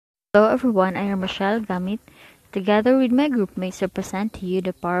Hello everyone, I am Rochelle Gamit. Together with my groupmates, I present to you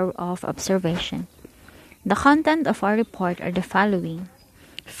the power of observation. The content of our report are the following.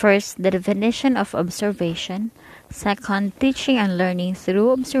 First, the definition of observation. Second, teaching and learning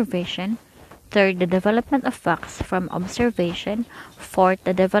through observation. Third, the development of facts from observation. Fourth,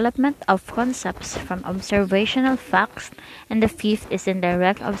 the development of concepts from observational facts. And the fifth is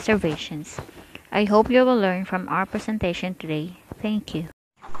indirect observations. I hope you will learn from our presentation today. Thank you.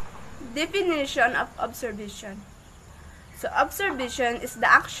 Definition of observation. So observation is the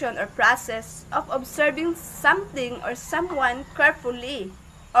action or process of observing something or someone carefully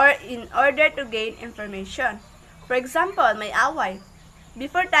or in order to gain information. For example, may away.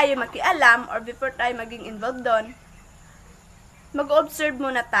 Before tayo makialam or before tayo maging involved doon, mag-observe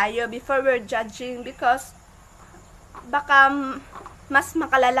muna tayo before we're judging because baka mas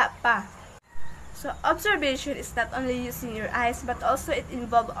makalala pa. So, observation is not only using your eyes, but also it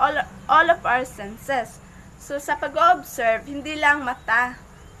involves all of our senses. So, sa pag-observe, hindi lang mata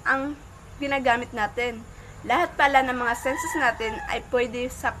ang ginagamit natin. Lahat pala ng mga senses natin ay pwede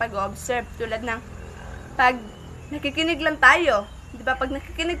sa pag-observe. Tulad ng pag nakikinig lang tayo. Di ba? Pag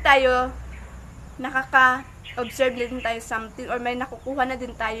nakikinig tayo, nakaka-observe din tayo something or may nakukuha na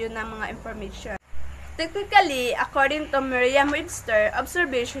din tayo ng mga information. Technically, according to Merriam-Webster,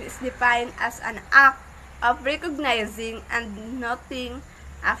 observation is defined as an act of recognizing and noting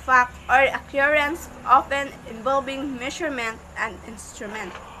a fact or occurrence often involving measurement and instrument.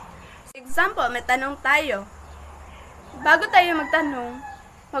 For example, may tanong tayo. Bago tayo magtanong,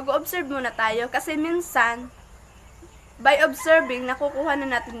 mag-observe muna tayo kasi minsan, by observing, nakukuha na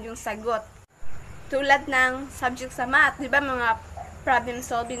natin yung sagot. Tulad ng subject sa math, di ba mga problem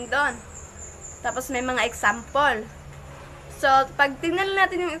solving doon? Tapos may mga example. So, pag tingnan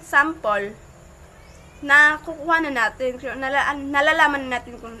natin yung example, nakukuha na natin, nalalaman na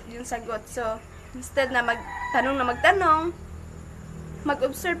natin kung yung sagot. So, instead na magtanong,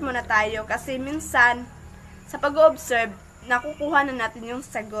 mag-observe muna tayo kasi minsan, sa pag-observe, nakukuha na natin yung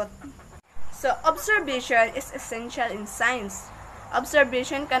sagot. So, observation is essential in science.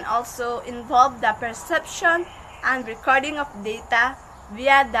 Observation can also involve the perception and recording of data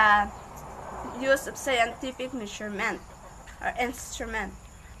via the use of scientific measurement or instrument.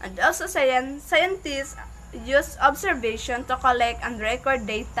 And also scientists use observation to collect and record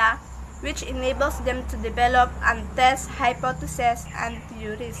data which enables them to develop and test hypotheses and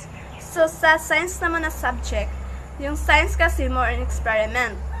theories. So sa science naman na subject, yung science kasi more an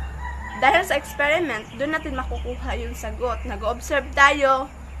experiment. Dahil sa experiment, doon natin makukuha yung sagot. Nag-observe tayo,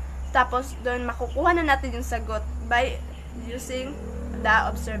 tapos doon makukuha na natin yung sagot by using the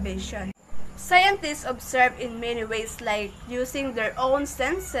observation. Scientists observe in many ways like using their own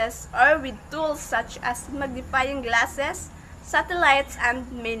senses or with tools such as magnifying glasses, satellites, and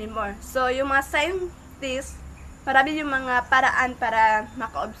many more. So, yung mga scientists, marami yung mga paraan para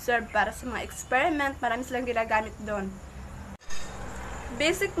maka-observe para sa mga experiment, marami silang ginagamit doon.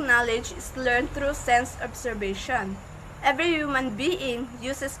 Basic knowledge is learned through sense observation. Every human being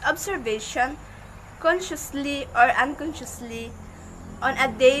uses observation consciously or unconsciously on a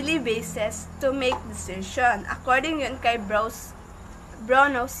daily basis to make decision. According yun kay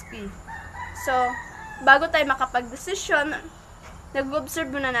Bronowski. So, bago tayo makapag-decision,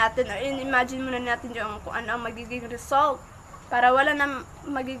 nag-observe muna natin or in-imagine muna natin yung kung ano ang magiging result para wala na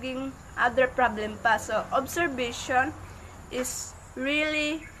magiging other problem pa. So, observation is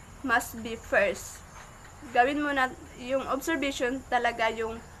really must be first. Gawin muna yung observation talaga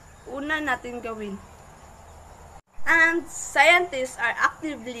yung una natin gawin. And scientists are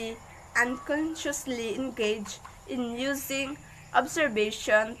actively and consciously engaged in using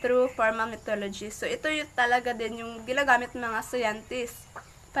observation through formal methodology. So, ito yung talaga din yung ginagamit ng mga scientists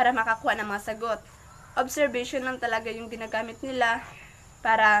para makakuha ng mga sagot. Observation lang talaga yung ginagamit nila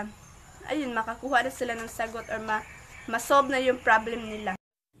para, ayun, makakuha na sila ng sagot or ma-solve na yung problem nila.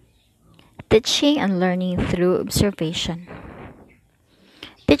 Teaching and learning through observation.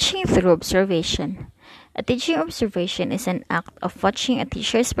 Teaching through observation. A teaching observation is an act of watching a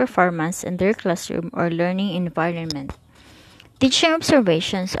teacher's performance in their classroom or learning environment. Teaching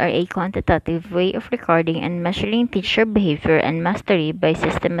observations are a quantitative way of recording and measuring teacher behavior and mastery by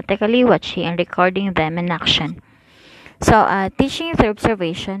systematically watching and recording them in action. So, teaching through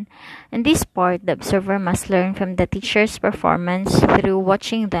observation, in this part, the observer must learn from the teacher's performance through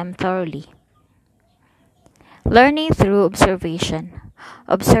watching them thoroughly. Learning through observation.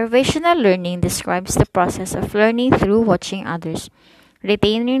 Observational learning describes the process of learning through watching others,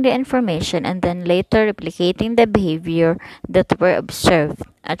 retaining the information, and then later replicating the behavior that were observed.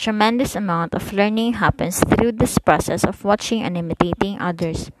 A tremendous amount of learning happens through this process of watching and imitating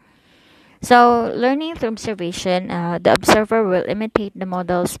others. So, learning through observation, the observer will imitate the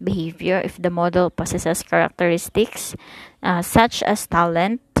model's behavior if the model possesses characteristics such as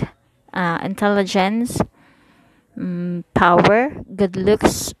talent, intelligence, power, good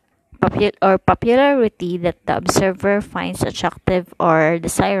looks, or popularity that the observer finds attractive or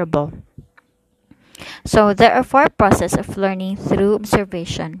desirable. So, there are four processes of learning through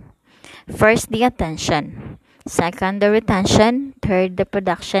observation. First, the attention. Second, the retention. Third, the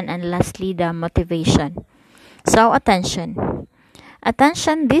production. And lastly, the motivation. So, attention.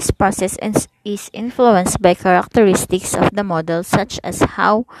 Attention, this process is influenced by characteristics of the model, such as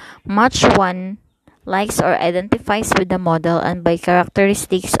how much one likes or identifies with the model, and by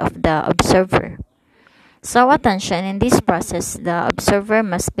characteristics of the observer. So, attention, in this process, the observer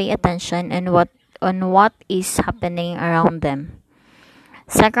must pay attention on what is happening around them.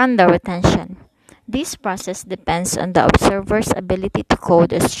 Second, the retention. This process depends on the observer's ability to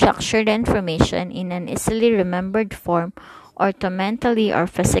code or structure the information in an easily remembered form, or to mentally or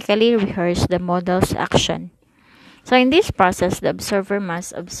physically rehearse the model's action. So in this process, the observer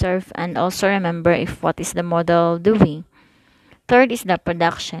must observe and also remember if what is the model doing. Third is the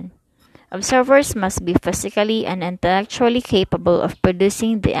production. Observers must be physically and intellectually capable of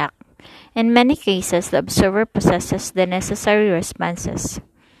producing the act. In many cases, the observer possesses the necessary responses.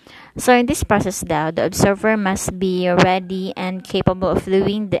 So in this process now, the observer must be ready and capable of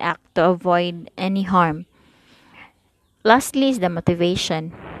doing the act to avoid any harm. Lastly is the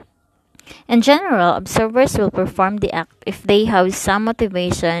motivation. In general, observers will perform the act if they have some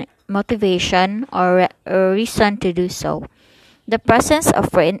motivation or reason to do so. The presence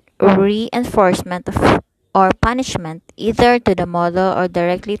of reinforcement or punishment, either to the model or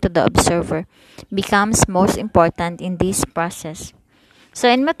directly to the observer, becomes most important in this process. So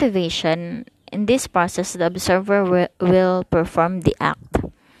in motivation, in this process, the observer will perform the act.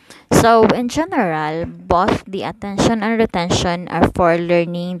 So in general, both the attention and retention are for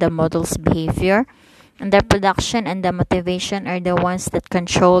learning the model's behavior, and the production and the motivation are the ones that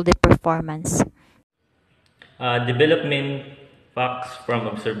control the performance. Development facts from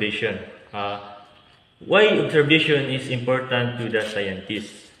observation. Why observation is important to the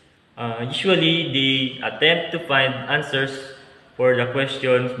scientists? Usually, they attempt to find answers for the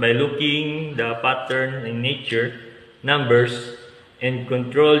questions by looking the pattern in nature, numbers, and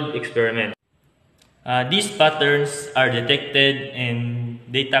controlled experiments. These patterns are detected in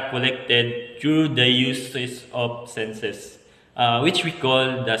data collected through the uses of senses, which we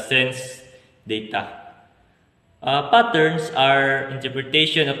call the sense data. Patterns are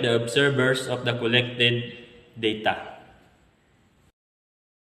interpretation of the observers of the collected data.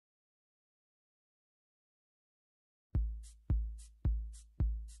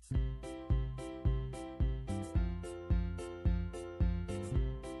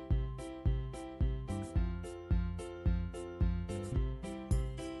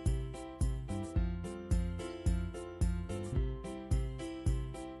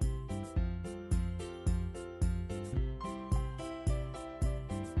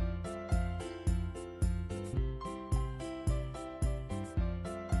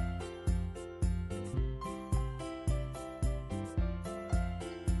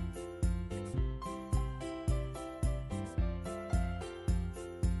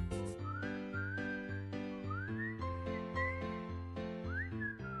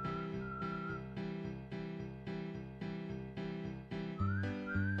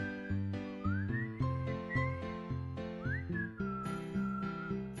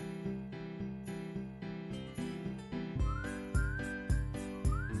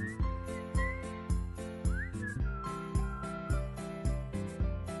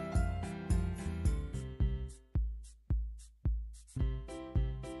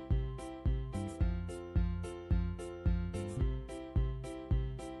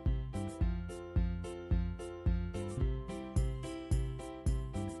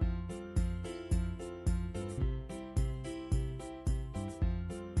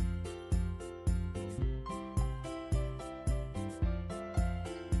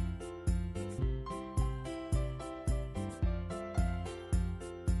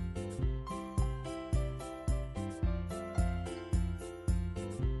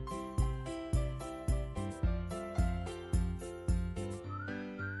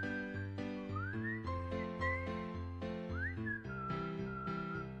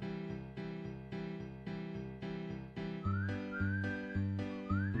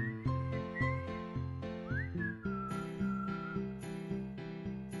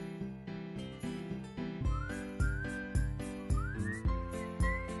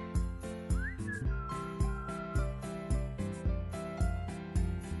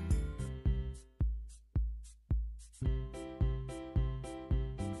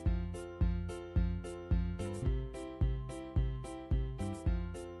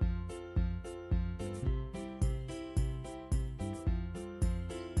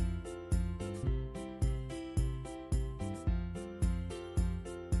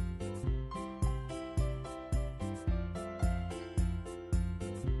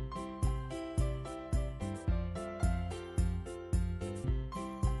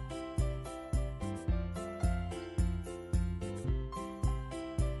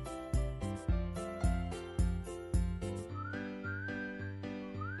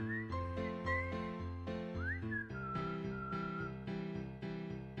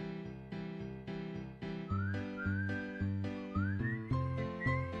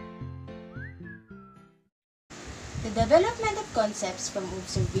 The development of concepts from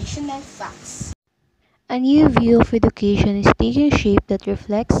observational facts. A new view of education is taking shape that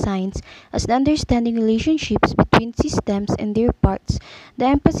reflects science as the understanding relationships between systems and their parts. The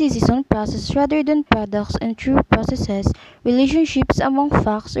emphasis is on process rather than products, and through processes, relationships among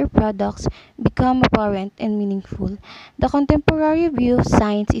facts or products become apparent and meaningful. The contemporary view of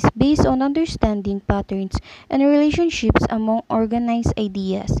science is based on understanding patterns and relationships among organized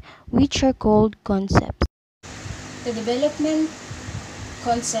ideas, which are called concepts. The development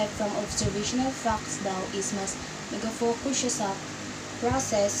concept from observational facts daw is mas nag-focus siya sa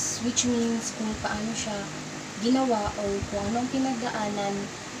process, which means kung paano siya ginawa or kung anong pinagdaanan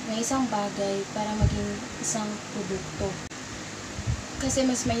ng isang bagay para maging isang produkto. Kasi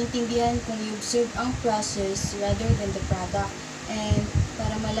mas maintindihan kung i-observe ang process rather than the product, and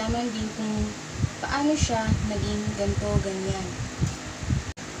para malaman din kung paano siya naging ganito, ganyan.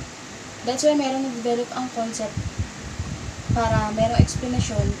 That's why meron nag-develop ang concept para merong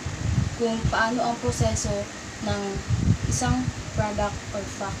explanation kung paano ang proseso ng isang product or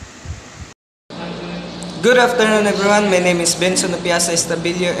fact. Good afternoon everyone, my name is Benson Opiasa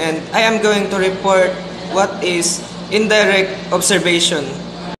Estabilio and I am going to report what is indirect observation.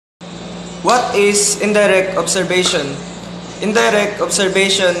 What is indirect observation? Indirect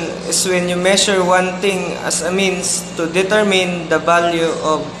observation is when you measure one thing as a means to determine the value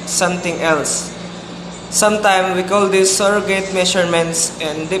of something else. Sometimes we call these surrogate measurements,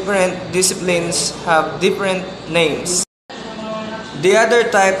 and different disciplines have different names. The other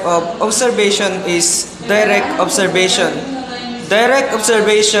type of observation is direct observation. Direct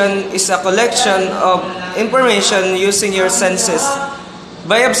observation is a collection of information using your senses.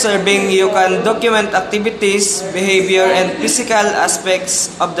 By observing, you can document activities, behavior, and physical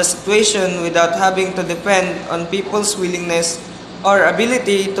aspects of the situation without having to depend on people's willingness or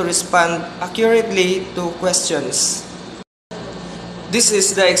ability to respond accurately to questions. This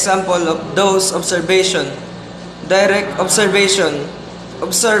is the example of those observation. Direct observation.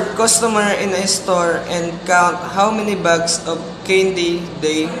 Observe customer in a store and count how many bags of candy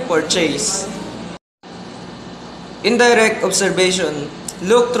they purchase. Indirect observation.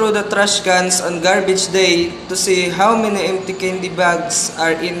 Look through the trash cans on garbage day to see how many empty candy bags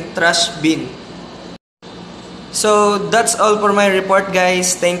are in trash bin. So that's all for my report,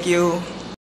 guys. Thank you.